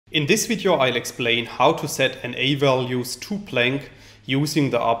In this video I'll explain how to set NA values to blank using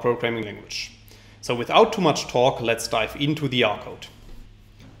the R programming language. So without too much talk, let's dive into the R code.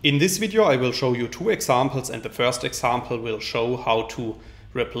 In this video I will show you two examples, and the first example will show how to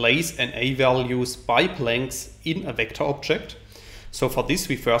replace NA values by blanks in a vector object. So for this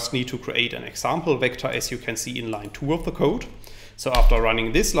we first need to create an example vector, as you can see in line 2 of the code. So after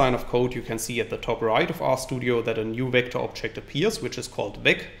running this line of code, you can see at the top right of RStudio that a new vector object appears, which is called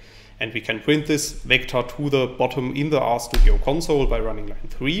vec. And we can print this vector to the bottom in the RStudio console by running line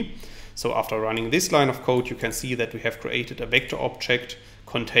 3. So after running this line of code, you can see that we have created a vector object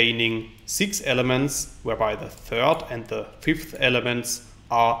containing 6 elements, whereby the third and the fifth elements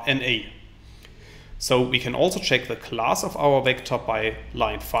are NA. So we can also check the class of our vector by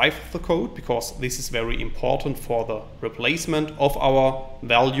line 5 of the code, because this is very important for the replacement of our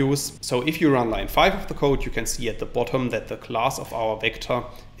values. So if you run line 5 of the code, you can see at the bottom that the class of our vector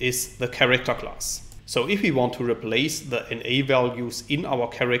is the character class. So if we want to replace the NA values in our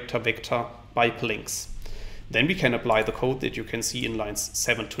character vector by blanks, then we can apply the code that you can see in lines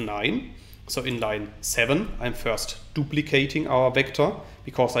 7 to 9. So in line 7, I'm first duplicating our vector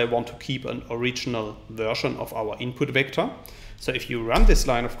because I want to keep an original version of our input vector. So if you run this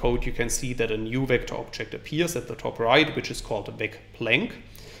line of code, you can see that a new vector object appears at the top right, which is called a vec blank.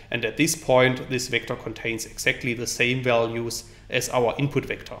 And at this point, this vector contains exactly the same values as our input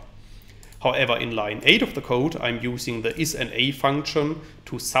vector. However, in line 8 of the code, I'm using the is.na function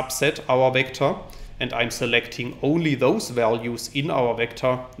to subset our vector, and I'm selecting only those values in our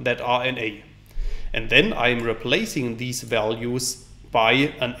vector that are NA. And then I'm replacing these values by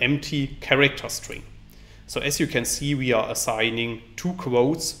an empty character string. So as you can see, we are assigning 2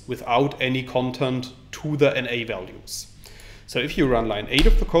 quotes without any content to the NA values. So if you run line 8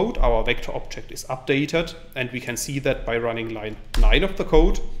 of the code, our vector object is updated, and we can see that by running line 9 of the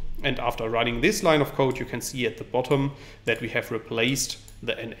code. And after running this line of code, you can see at the bottom that we have replaced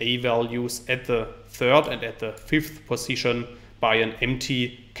the NA values at the third and at the fifth position by an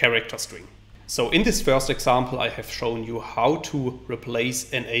empty character string. So in this first example, I have shown you how to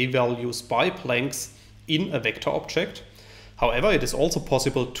replace NA values by blanks in a vector object. However, it is also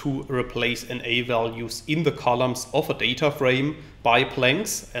possible to replace NA values in the columns of a data frame by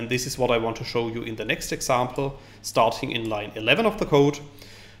blanks, and this is what I want to show you in the next example, starting in line 11 of the code.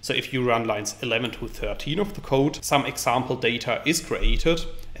 So if you run lines 11 to 13 of the code, some example data is created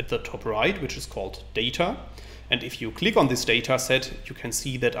at the top right, which is called data. And if you click on this data set, you can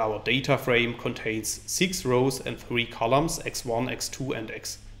see that our data frame contains 6 rows and 3 columns, x1, x2, and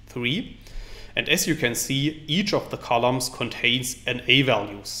x3. And as you can see, each of the columns contains NA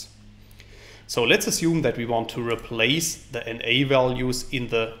values. So let's assume that we want to replace the NA values in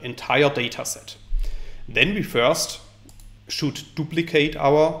the entire data set. Then we first should duplicate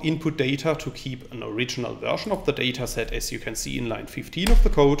our input data to keep an original version of the data set, as you can see in line 15 of the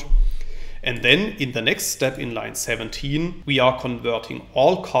code. And then in the next step, in line 17, we are converting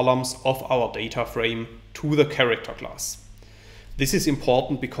all columns of our data frame to the character class. This is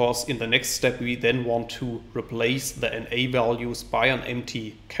important because in the next step we then want to replace the NA values by an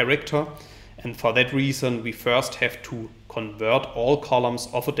empty character, and for that reason we first have to convert all columns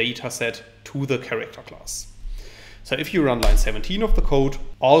of a data set to the character class. So if you run line 17 of the code,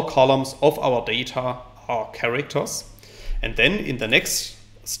 all columns of our data are characters. And then in the next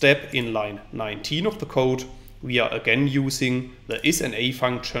step, in line 19 of the code, we are again using the is.na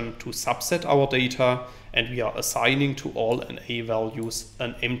function to subset our data, and we are assigning to all NA values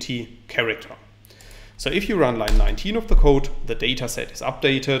an empty character. So if you run line 19 of the code, the data set is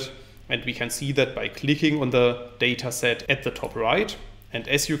updated, and we can see that by clicking on the data set at the top right. And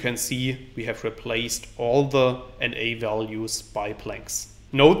as you can see, we have replaced all the NA values by blanks.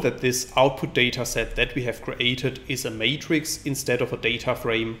 Note that this output data set that we have created is a matrix instead of a data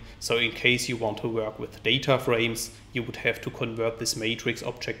frame. So in case you want to work with data frames, you would have to convert this matrix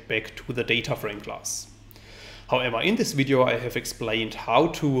object back to the data frame class. However, in this video, I have explained how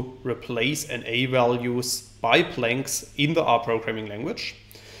to replace NA values by blanks in the R programming language.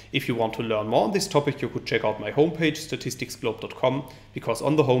 If you want to learn more on this topic, you could check out my homepage, statisticsglobe.com, because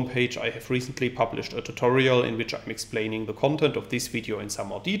on the homepage I have recently published a tutorial in which I'm explaining the content of this video in some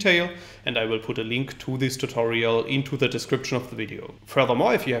more detail, and I will put a link to this tutorial into the description of the video.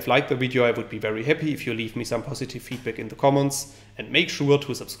 Furthermore, if you have liked the video, I would be very happy if you leave me some positive feedback in the comments, and make sure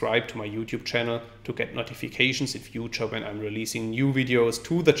to subscribe to my YouTube channel to get notifications in future when I'm releasing new videos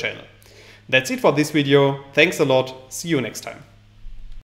to the channel. That's it for this video. Thanks a lot. See you next time.